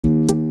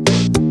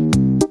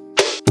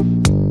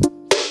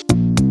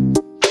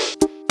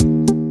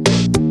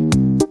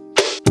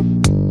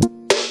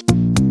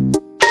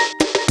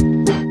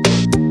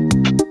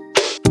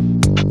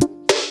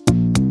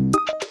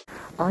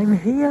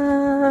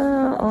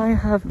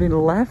have been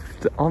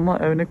left on my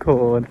own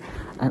accord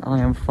and I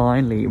am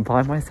finally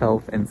by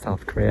myself in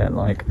South Korea.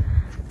 Like,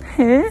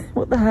 here?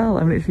 What the hell?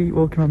 I'm literally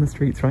walking around the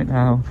streets right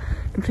now,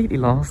 completely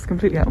lost,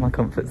 completely out of my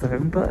comfort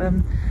zone, but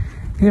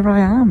here I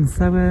am.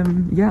 So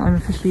yeah, I'm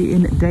officially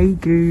in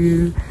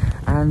Daegu,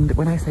 and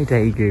when I say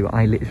Daegu,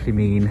 I literally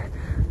mean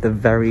the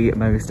very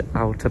most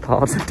outer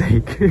part of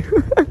Daegu.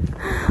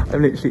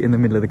 I'm literally in the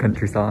middle of the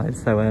countryside,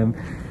 so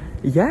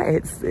yeah,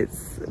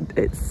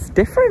 it's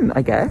different,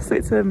 I guess.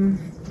 It's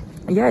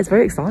yeah, it's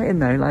very exciting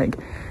though. Like,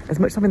 as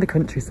much as I'm in the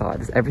countryside,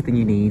 there's everything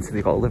you need. So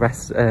they've got all the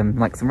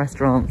like some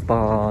restaurants,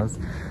 bars,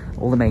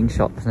 all the main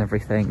shops and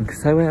everything.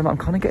 So I'm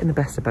kind of getting the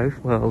best of both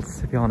worlds,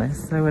 to be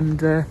honest. So,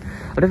 and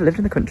I've never lived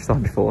in the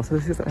countryside before, so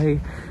this is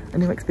a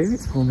new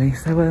experience for me.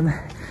 So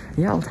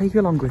yeah, I'll take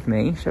you along with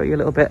me, show you a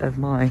little bit of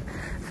my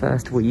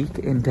first week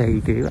in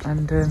Daegu,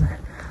 and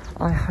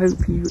I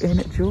hope you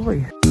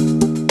enjoy.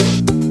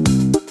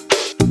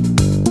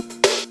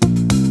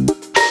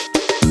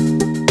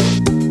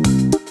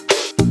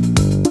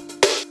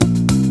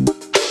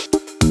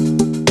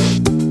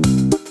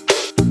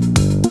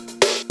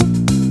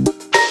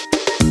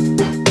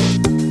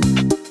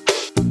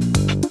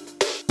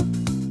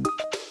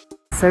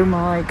 So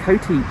my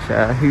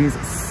co-teacher, who's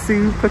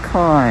super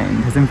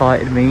kind, has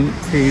invited me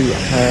to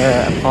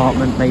her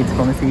apartment later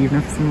on this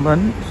evening for some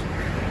lunch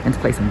and to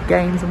play some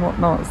games and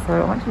whatnot.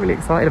 So I'm actually really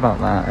excited about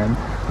that.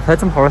 I've heard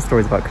some horror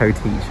stories about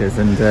co-teachers,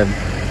 and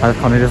I've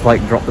kind of just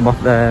like dropped them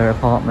off their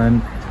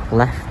apartment,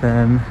 left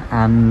them,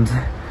 and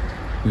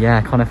yeah,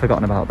 kind of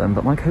forgotten about them.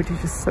 But my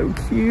co-teacher's so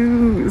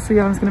cute. So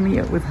yeah, I was going to meet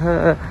up with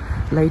her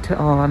later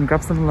on,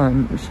 grab some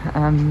lunch,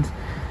 and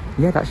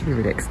yeah, that should be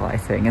really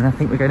exciting. And I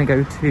think we're going to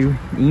go to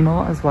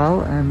E-Mart as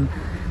well,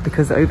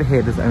 because over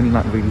here there's only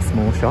like really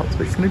small shops,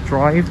 but she's going to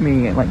drive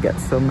me and like get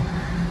some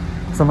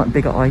like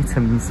bigger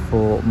items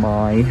for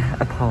my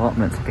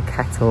apartment, like a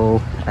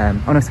kettle,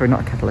 oh no, sorry, not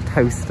a kettle, a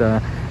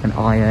toaster, an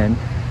iron,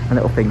 and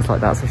little things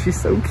like that. So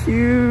she's so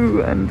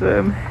cute, and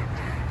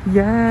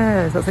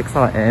yes, that's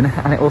exciting.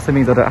 And it also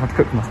means I don't have to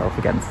cook for myself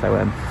again, so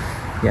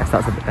yes,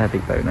 that's a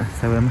big bonus.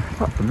 So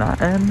apart from that,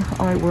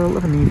 I will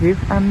love and leave you,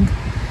 and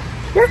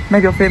yeah,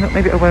 maybe I'll film it,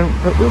 maybe I won't,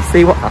 but we'll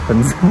see what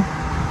happens.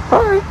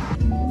 Bye!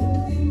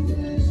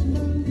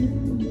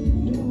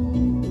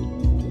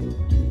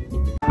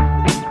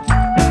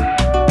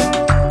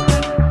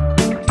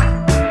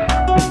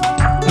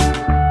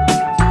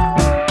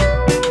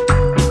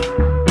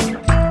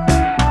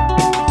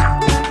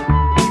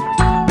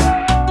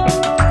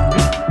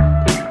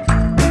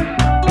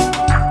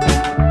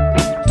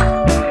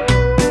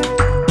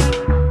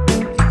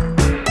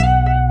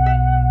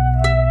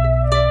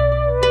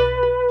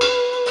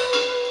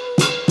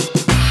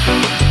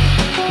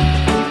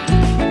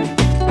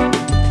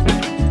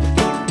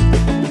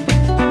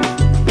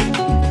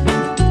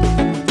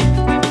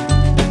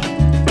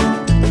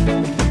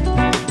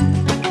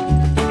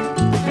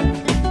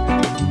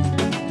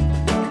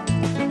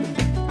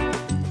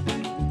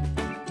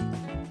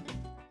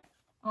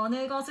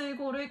 어느 것을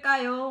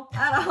고를까요?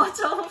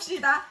 알아맞혀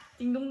봅시다.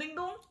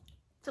 딩동댕동.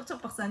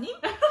 척척 박사님.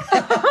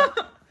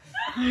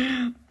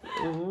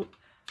 오.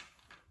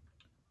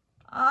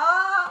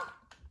 아.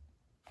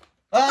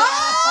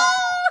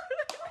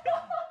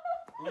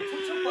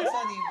 척척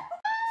박사님.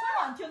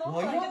 설마 안 튀어나온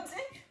거 아니겠지?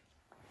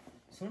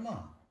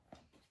 설마.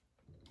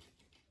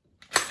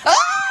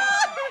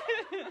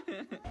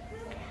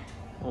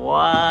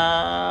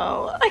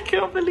 Wow, I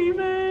can't believe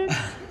it.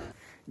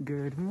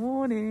 Good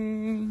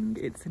morning,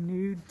 it's a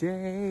new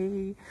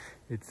day,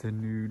 it's a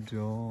new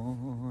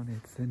dawn,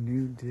 it's a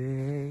new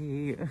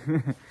day.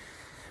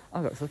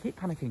 Oh god, so I keep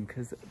panicking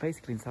because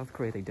basically in South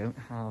Korea they don't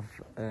have,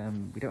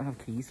 we don't have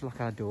keys to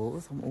lock our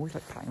doors. I'm always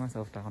like patting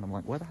myself down, I'm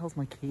like, where the hell's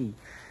my key?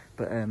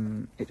 But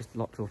it just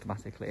locks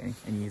automatically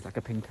and you use like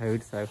a PIN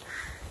code, so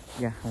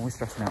yeah, I'm always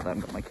stressing out that I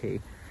haven't got my key.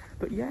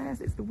 But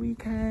yes, it's the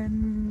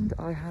weekend,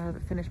 I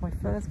have finished my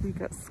first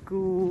week at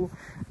school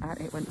and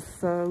it went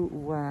so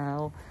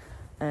well.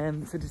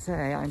 So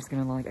today I'm just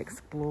gonna like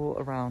explore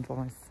around by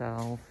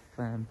myself,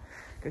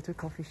 go to a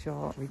coffee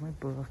shop, read my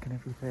book and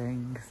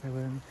everything. So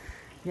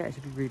yeah, it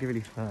should be really,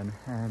 really fun.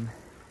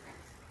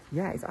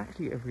 Yeah, it's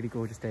actually a really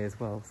gorgeous day as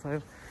well.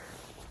 So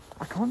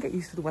I can't get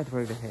used to the weather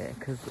over here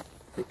because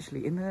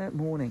literally in the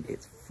morning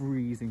it's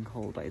freezing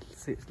cold, like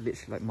it's literally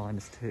like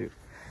 -2.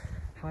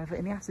 However,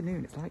 in the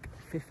afternoon it's like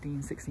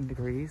 15, 16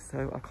 degrees,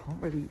 so I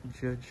can't really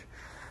judge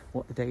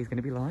what the day is going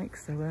to be like.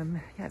 So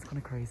yeah, it's kind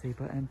of crazy,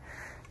 but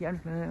yeah, I'm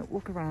just gonna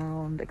walk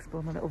around,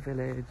 explore my little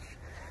village,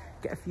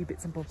 get a few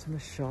bits and bobs from the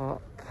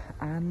shop,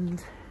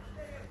 and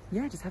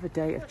yeah, just have a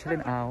day of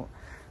chilling out,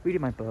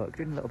 reading my book,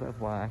 doing a little bit of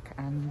work,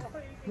 and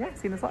yeah,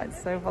 seeing the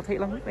sights. So I'll take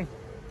you along with me.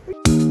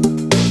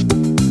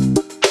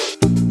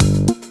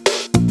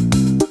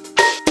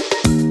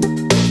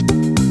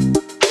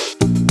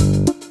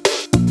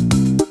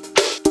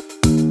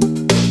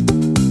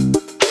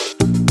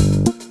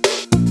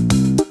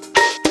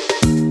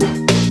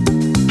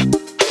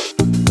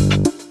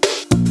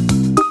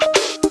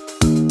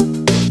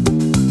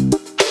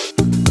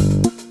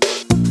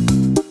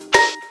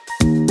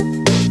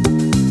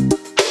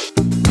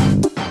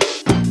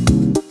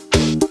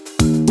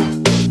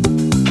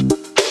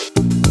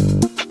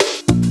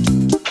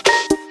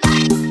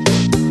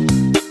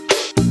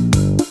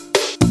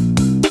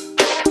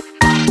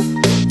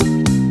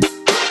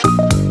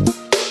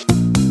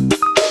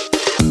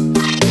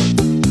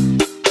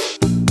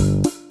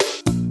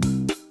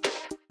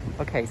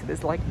 Okay, so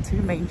there's like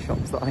two main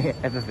shops that I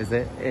ever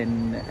visit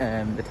in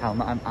the town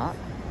that I'm at.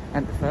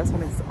 And the first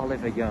one is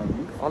Oliver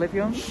Young. Oliver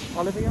Young?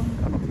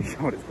 I'm not too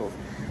sure what it's called.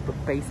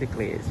 But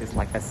basically it's just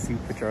like a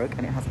super drug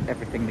and it has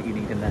everything that you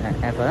need in there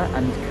ever.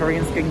 And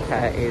Korean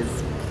skincare is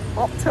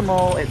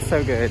optimal. It's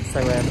so good. So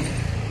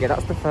yeah,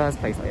 that's the first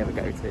place I ever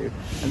go to.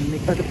 And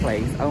the other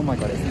place, oh my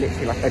god, it's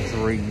literally like a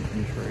dream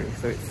come true.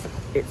 So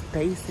it's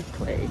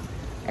basically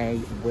a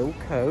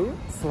Wilko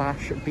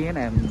slash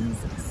B&M's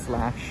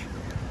slash,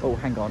 oh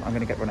hang on, I'm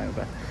gonna get run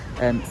over,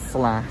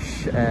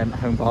 slash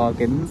Home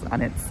Bargains,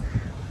 and it's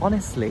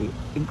honestly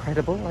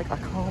incredible. Like I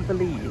can't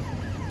believe,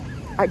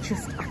 I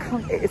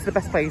can't, it's the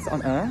best place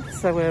on earth.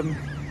 So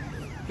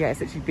yeah,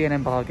 it's literally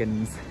B&M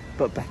bargains,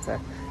 but better,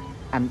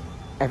 and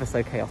ever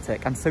so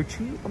chaotic, and so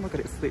cheap. Oh my god,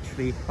 it's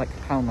literally like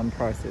pound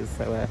prices.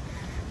 So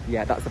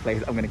yeah, that's the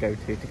place I'm gonna go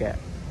to get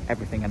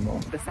everything and more.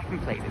 The second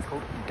place is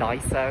called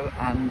Daiso,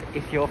 and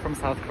if you're from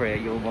South Korea,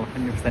 you'll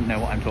 100% know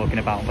what I'm talking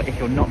about, but if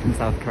you're not from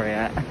South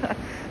Korea,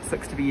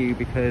 sucks to be you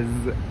because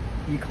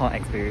you can't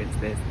experience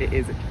this. It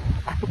is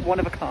one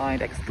of a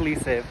kind,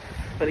 exclusive,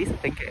 but at least I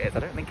think it is. I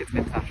don't think it's an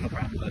international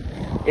brand, but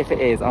if it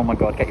is, oh my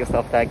god, get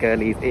yourself there,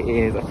 girlies. It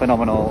is a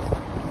phenomenal.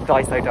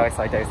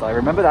 Daiso.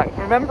 Remember that.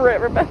 Remember it.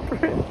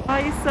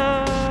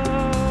 Daiso!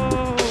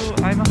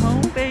 I'm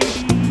home, baby!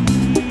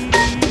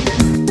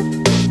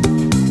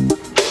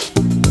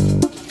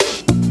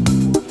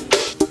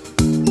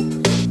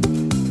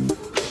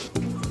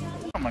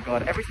 Oh my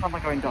god, every time I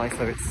go in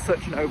Daiso, it's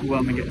such an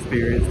overwhelming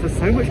experience. There's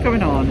so much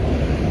going on,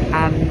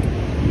 and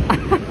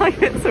I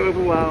get so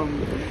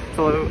overwhelmed.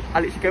 So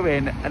I literally go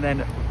in and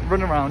then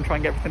run around, try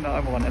and get everything that I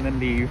want, and then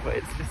leave. But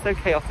it's just so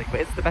chaotic, but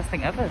it's the best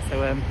thing ever.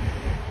 So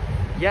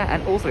yeah,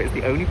 and also it's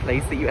the only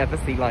place that you ever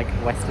see like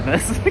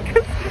Westerners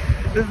because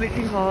there's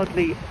literally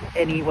hardly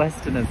any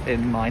Westerners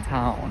in my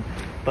town.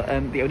 But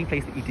the only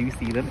place that you do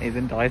see them is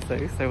in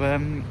Daiso. So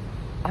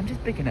I'm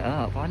just bigging it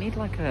up. I need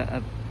like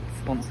a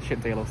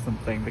sponsorship deal or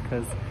something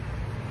because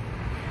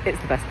it's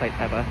the best place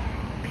ever.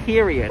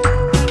 Period.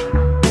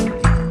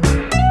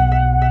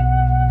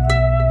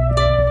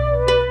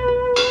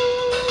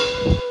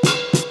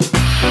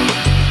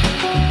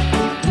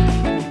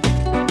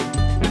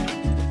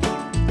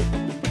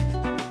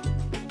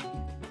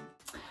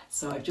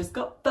 So I've just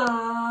got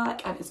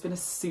back and it's been a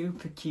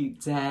super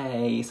cute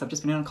day. So I've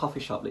just been in a coffee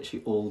shop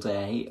literally all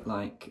day.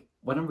 Like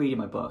when I'm reading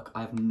my book,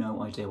 I have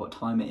no idea what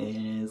time it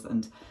is,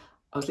 and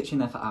I was literally in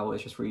there for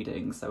hours just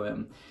reading. So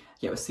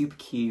yeah, it was super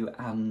cute,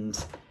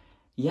 and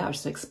yeah, I was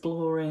just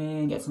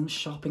exploring, get some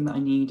shopping that I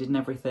needed and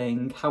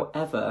everything.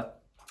 However,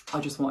 I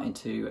just wanted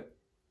to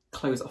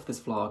close off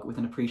this vlog with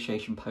an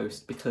appreciation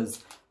post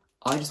because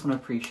I just want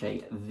to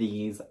appreciate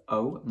these.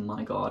 Oh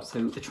my god.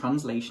 So the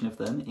translation of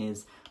them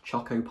is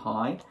Choco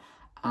Pie,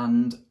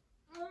 and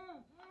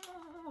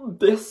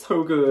they're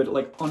so good.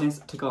 Like,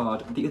 honest to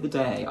god, the other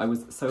day I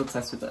was so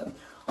obsessed with them.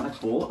 I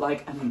bought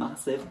like a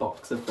massive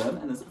box of them,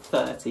 and there's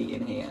 30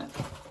 in here,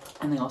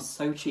 and they are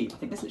so cheap. I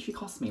think this literally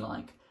cost me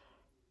like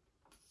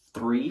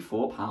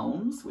 £3-4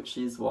 pounds, which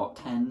is what,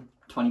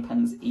 10-20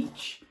 pence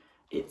each.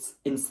 It's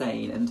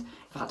insane. And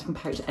if I had to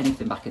compare it to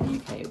anything back in the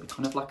UK, it would be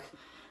kind of like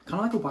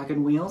a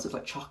wagon wheel. So it's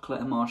like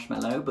chocolate and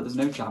marshmallow, but there's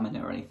no jam in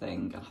it or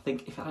anything. And I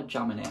think if it had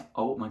jam in it,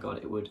 oh my god,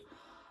 it would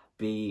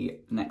be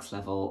next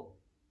level,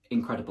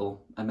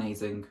 incredible,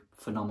 amazing,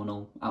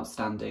 phenomenal,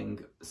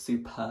 outstanding,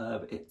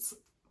 superb. It's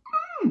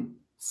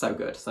so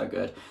good, so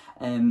good.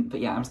 But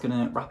yeah, I'm just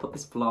gonna wrap up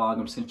this vlog.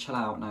 I'm just gonna chill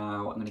out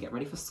now. I'm gonna get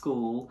ready for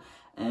school.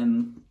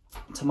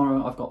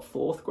 Tomorrow I've got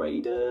 4th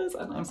graders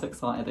and I'm so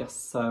excited. They're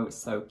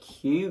so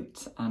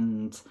cute,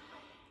 and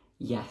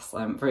yes,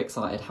 I'm very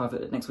excited.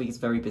 However, next week is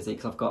very busy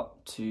because I've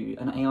got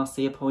an ARC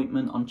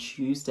appointment on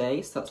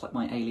Tuesday, so that's like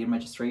my alien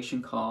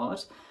registration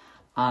card,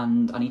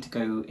 and I need to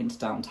go into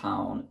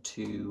downtown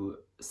to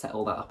set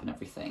all that up and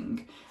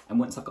everything. And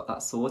once I've got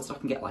that sorted, I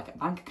can get like a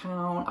bank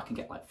account, I can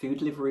get like food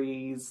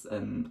deliveries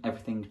and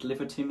everything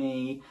delivered to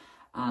me,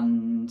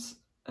 and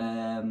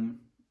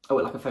oh,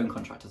 like a phone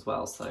contract as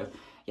well. So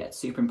yeah, it's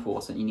super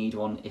important. You need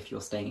one if you're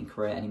staying in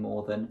Korea any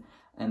more than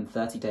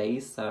 30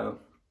 days. So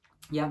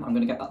yeah, I'm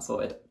gonna get that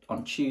sorted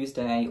on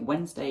Tuesday.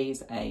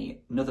 Wednesday's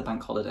another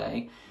bank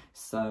holiday,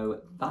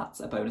 so that's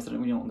a bonus. I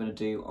don't really know what I'm gonna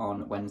do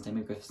on Wednesday.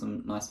 Maybe go for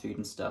some nice food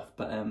and stuff.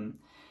 But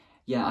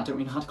yeah, I don't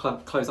really know how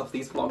to close off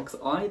these vlogs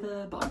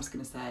either, but I'm just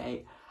gonna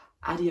say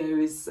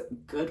adios,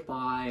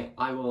 goodbye.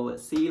 I will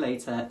see you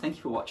later. Thank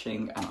you for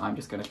watching, and I'm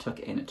just gonna tuck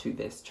it into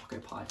this choco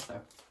pie. So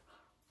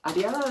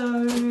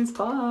adios,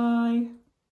 bye.